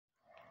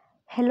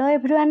Hello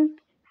everyone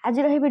आज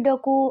रही video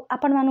को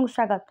आपण मानक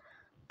स्वागत।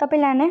 तो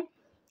पिलाने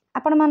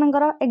आपण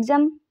मानकर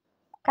एग्जाम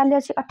काली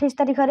अच्छी 28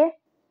 तारीख रे।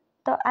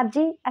 तो आज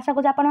आशा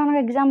करूँ आपण मानक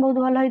एग्जाम बहुत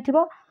भल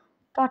होइथिबो।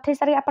 तो 28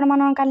 तारीख आपण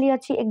मानक काली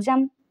अच्छी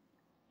एग्जाम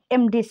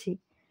एमडीसी।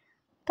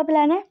 तो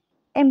पिलाने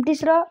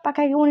एमडीसी रो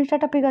पाखा 19टा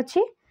टॉपिक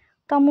अच्छी।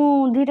 तो मु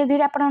धीरे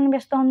धीरे आपण मान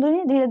व्यस्त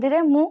हंदुनी धीरे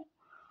धीरे मु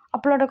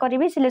अपलोड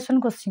करी सिलेक्शन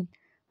क्वेश्चन।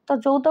 तो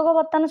जो तक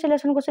बर्तमान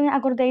सिलेक्शन क्वेश्चन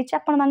आगर देछि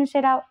आपण माने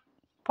सेरा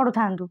पढु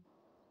थांदु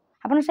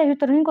आपन से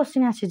भीतर ही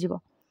क्वेश्चन आसीज।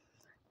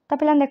 तो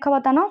पिला देख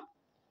बर्तमान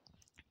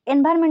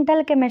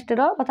एनवायरमेंटल केमिस्ट्री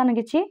रो बर्तमान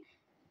किछि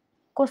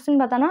क्वेश्चन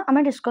बर्तमान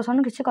आम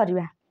डिस्कसन किछि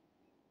करबा।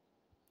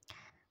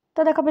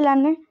 तो देख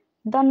पिलाने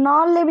the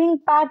non living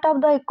part of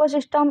the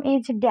ecosystem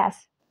is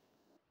dash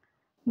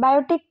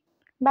biotic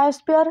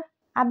biosphere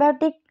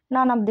abiotic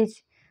none of this.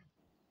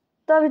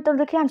 तो भीतर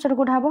देखिए आंसर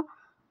कोठा हबो।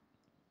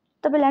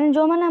 तो पिलाने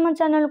जो माने हम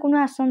चैनल को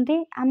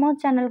आसंती आम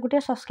चैनल को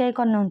सब्सक्राइब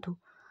करनथु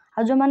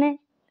आ जो माने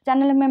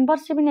चैनल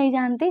मेंबरशिप नहीं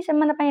जानती से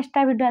माने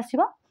एक्स्ट्रा वीडियो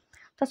आसीबो।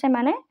 तो से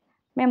माने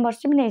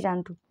मेंबरशिप नहीं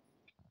जानतु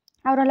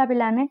आ रहला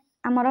पिलाने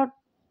हमर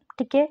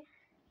टिके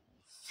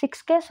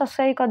 6K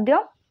सब्सक्राइब कर दियो।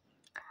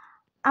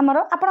 हमर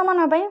आपण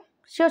मन पई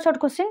सियो शॉर्ट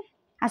क्वेश्चन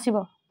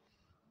आसीबो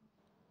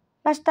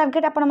बस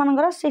टारगेट आपण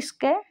मानकर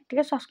 6K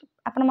टिके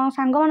आपण मन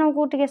संग मन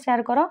को टिके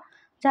शेयर करो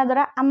जा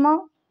द्वारा हम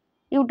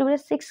YouTube रे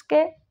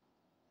 6K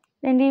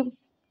एंडी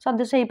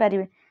सदस्य ही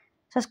पारिबे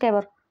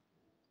सब्सक्राइबर।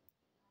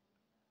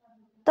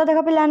 तो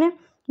देखो पिलाने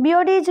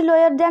BOD is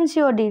lower than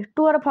COD,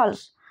 true or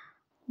false?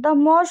 The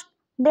most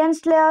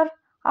dense layer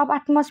of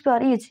atmosphere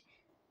is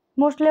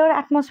most layer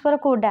atmosphere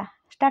कोडा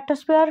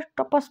stratosphere,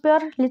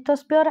 troposphere,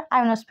 lithosphere,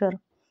 ionosphere.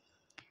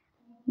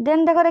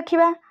 Then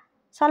देखिबा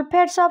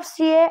sulfates of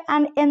Ca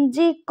and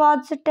Mg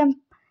cause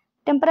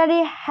temporary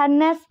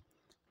hardness,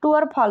 true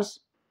or false?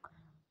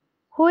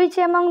 Which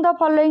among the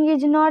following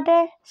is not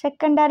a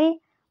secondary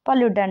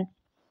pollutant?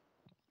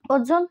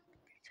 Ozone,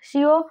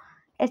 CO,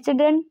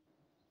 accident,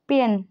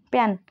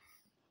 PN.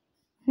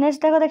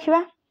 Next देखिबा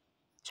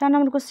 6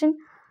 number question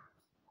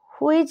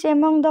which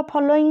among the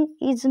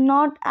following is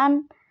not an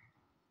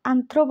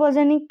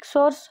anthropogenic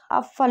source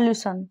of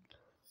pollution.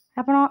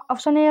 आपण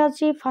option A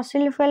अछि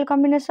fossil fuel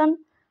combination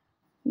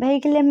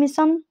vehicle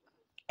emission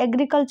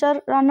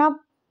agriculture run of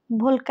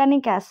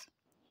volcanic gas.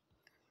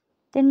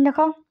 तीन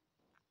देखो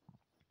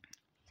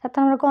 7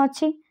 number को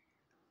अछि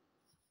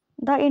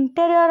the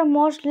interior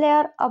most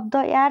layer of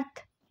the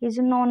earth is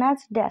known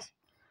as dash.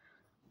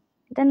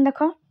 Then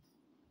देखो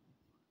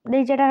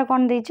देटा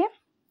कौन देचे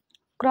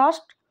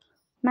crust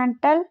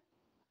mantle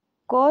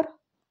core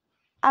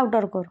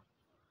outer core.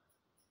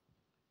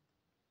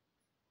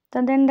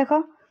 तो then देखो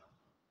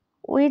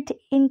with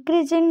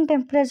increase in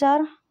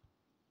temperature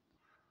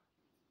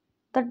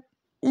the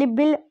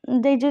level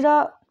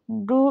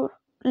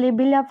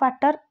level of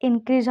water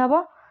increase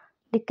हबो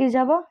decrease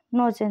हबो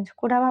नो चेंज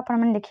कोडा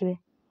आपण मन देखिबे।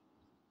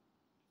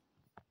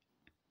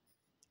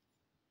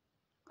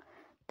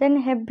 Then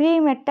heavy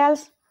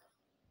metals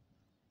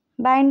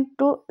bind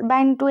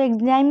to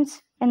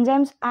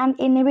enzymes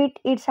and inhibit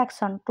its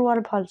action, true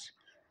or false?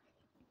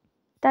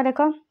 तो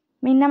देखो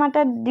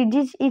Minamata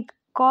disease is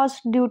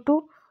caused due to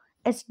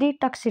HD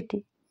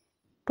toxicity,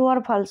 true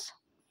or false?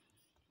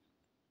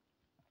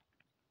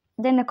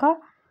 then देखो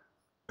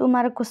 2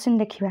 mark question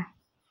देखिबा।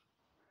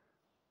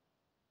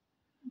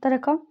 तो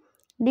देखो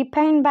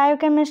define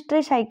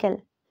biochemistry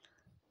cycle,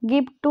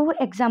 give 2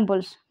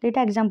 examples,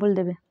 दुटा example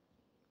देबे।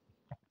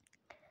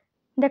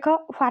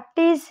 देखो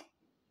what is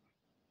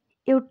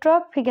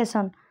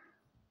eutrophication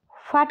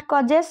what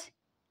causes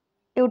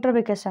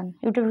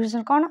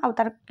eutrophication कौन आ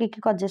तार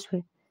की कॉजेस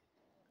हुए।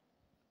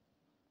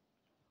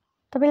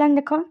 तो पिला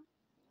देखो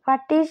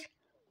what is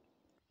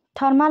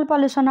thermal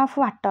pollution of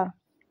water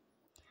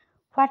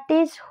what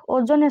is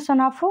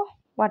ozonation of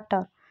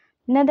water.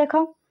 ने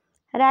देखो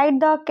राइट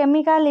द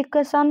केमिकल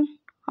इक्वेशन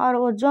और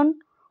ओजोन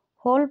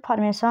होल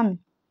फॉर्मेशन।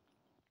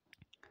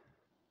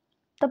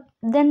 तो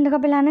देन देखो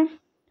पिला ने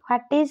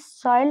what is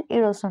soil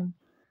erosion.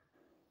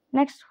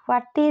 Next,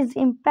 what is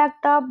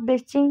impact of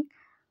bleaching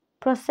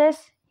process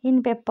in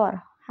paper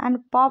and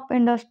pulp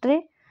industry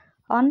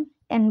on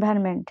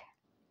environment?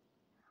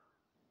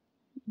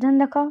 Then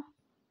देखो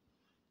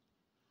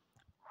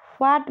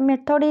what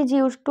method is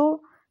used to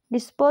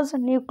dispose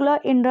nuclear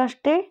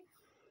industry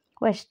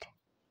waste?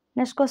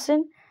 Next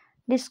question,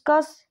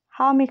 discuss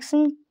how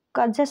mixing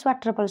causes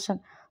water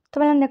pollution. तो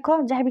मैंने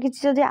देखो जहाँ भी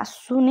किसी जदि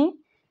आसुनी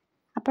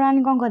आपण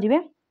माने कोन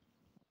करिवे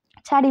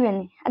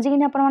छाड़बेनि आज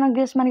कि आप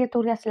ग्रेस मार्क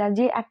के आसला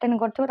जी अटेंड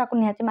कर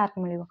निहाती मार्क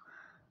मिल।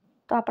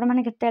 तो आपण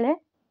मैंने केते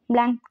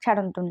ब्लैंक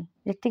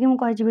छाड़तुनि जी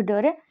मुझे वीडियो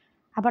रे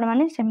आपण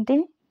मैंने सेमती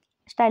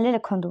स्टाइल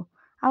लिखु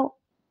आ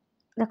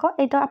देख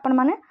ये तो आपण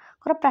मैंने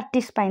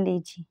प्राक्टिस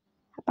देती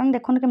आप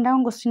देखो केमता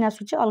क्वेश्चन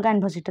आसूँ अलग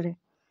यूनिवर्सिटी।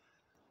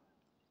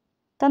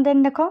 तो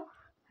देन देख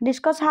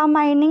discuss how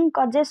mining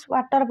causes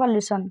water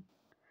pollution.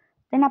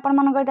 Then आपण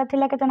मानक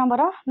एटा केते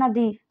नंबर ना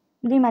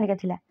 2 मार्क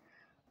थिला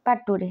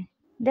पार्ट 2 रे।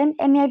 देन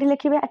NIT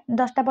लिखिबे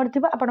 10टा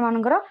पड़थिबो आपण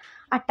मानकर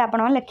 8टा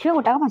आपण लिखिबे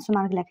गोटा 5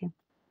 मार्क लाखे।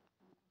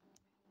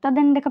 तो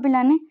देन देख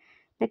पिलाने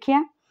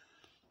देखिया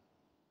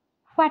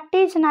what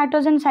is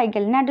nitrogen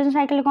cycle? Nitrogen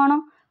cycle कौन?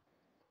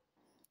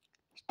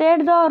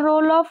 State the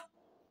role of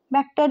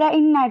bacteria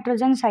in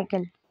nitrogen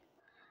cycle.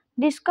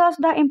 Discuss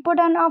the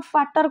importance of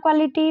water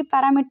quality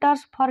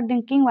parameters for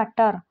drinking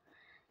water.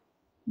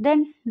 Then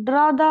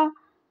draw the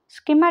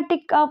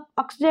schematic of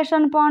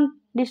oxidation pond.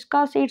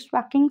 Discuss its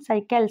working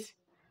cycles.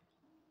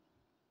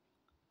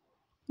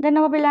 Then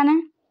हम पिलाने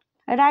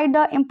write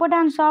the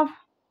importance of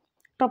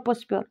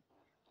troposphere.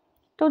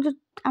 तो जो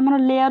आमर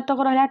layer तक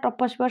रहा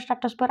troposphere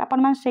stratosphere आपण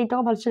मैंने सही तक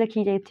भलसे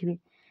देखी जाइए.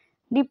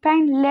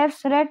 Define left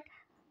rate.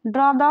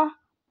 Draw the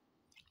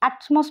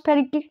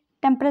atmospheric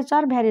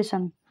temperature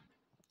variation.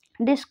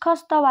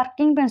 Discuss the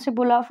working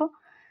principle of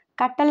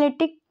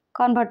catalytic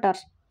converters.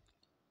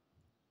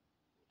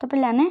 तो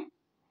पिलाने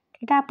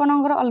এটা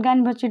आपनकर अलगा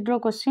यूनिवर्सिटी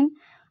क्वेश्चन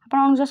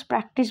आपन जस्ट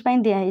प्रैक्टिस पई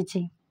दिया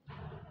हिची.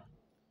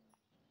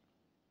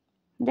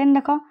 देन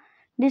देखो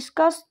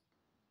discuss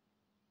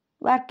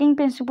working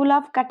principle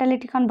of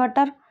catalytic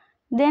converter.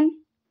 Then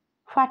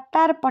what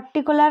are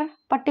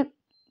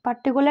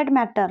particulate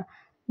matter.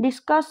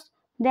 Discuss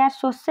their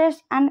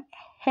sources and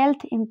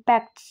health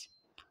impacts.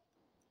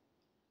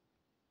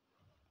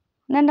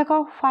 Then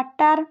देखो what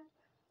are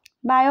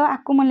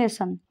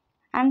bioaccumulation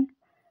and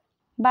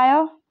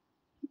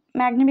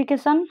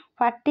biomagnification,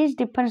 what is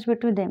difference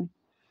between them.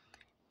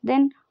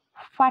 Then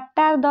what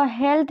are the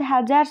health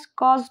hazards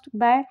caused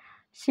by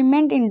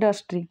cement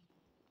industry.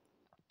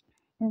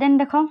 Then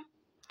देखो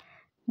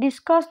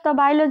discuss the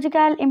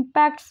biological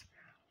impacts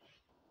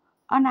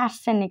on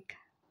arsenic.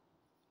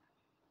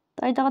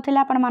 तो ये तक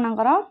थिला आपण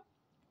मानकर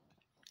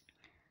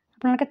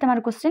आपण केते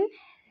मार्क क्वेश्चन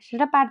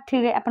सेटा पार्ट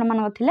 3 रे आपण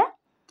मानकर थिला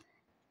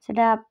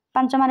सेटा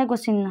 5 मार्क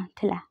क्वेश्चन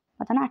थिला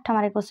बतन 8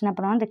 मार्क क्वेश्चन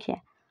आपण देखिया.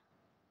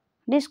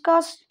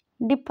 Discuss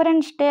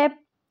different step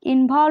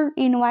involved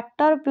in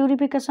water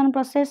purification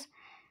process.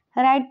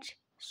 Write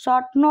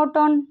short note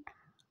on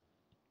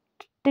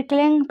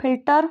trickling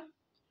filter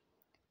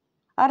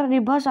or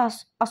reverse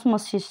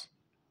osmosis.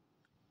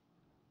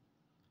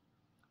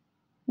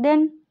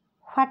 Then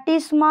what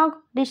is smog?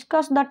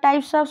 Discuss the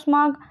types of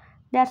smog,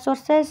 their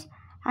sources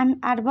and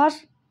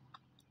adverse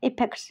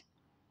effects.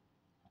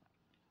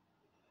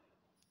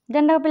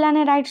 Then the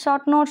पिलाने write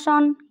short notes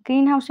on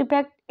greenhouse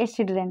effect,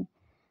 acid rain.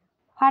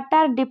 What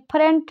are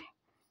different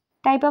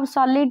type of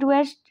solid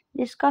waste?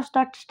 Discuss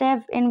the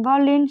step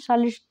involved in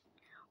solid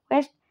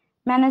waste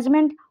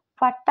management.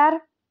 What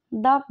are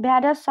the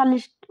various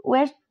solid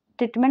waste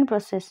treatment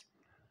process.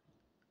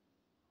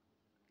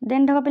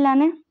 Then देखो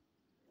पिलाने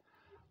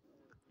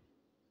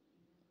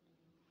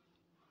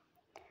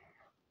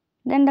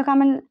then देखो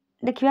हमें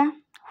देखिया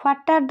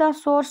what are the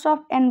source of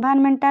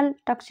environmental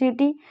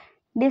toxicity.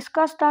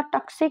 Discuss the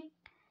toxic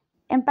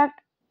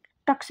impact,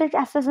 toxic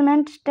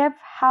assessment step,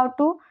 how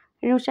to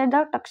reduce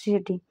the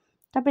toxicity.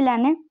 तो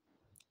पिलाने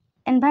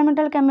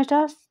environmental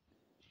chemistry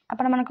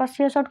आपण मानकर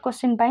से शॉर्ट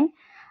क्वेश्चन पाई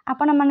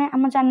आपण माने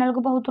हम चैनल को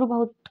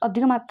बहुत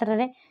अधिक मात्रा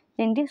रे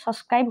जेंती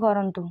सब्सक्राइब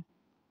करंतु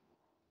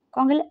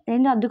कौन कहले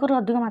जेंती अधिक रु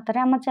अधिक मात्रा रे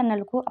हम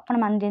चैनल को आपण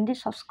मान जेंती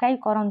सब्सक्राइब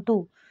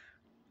करंतु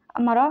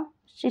हमर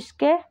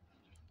 6K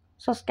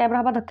सब्सक्राइबर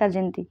हबा दरकार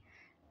जेंती.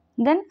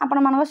 देन आपण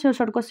मानकर से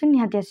शॉर्ट क्वेश्चन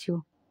निहाती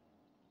आसीबो.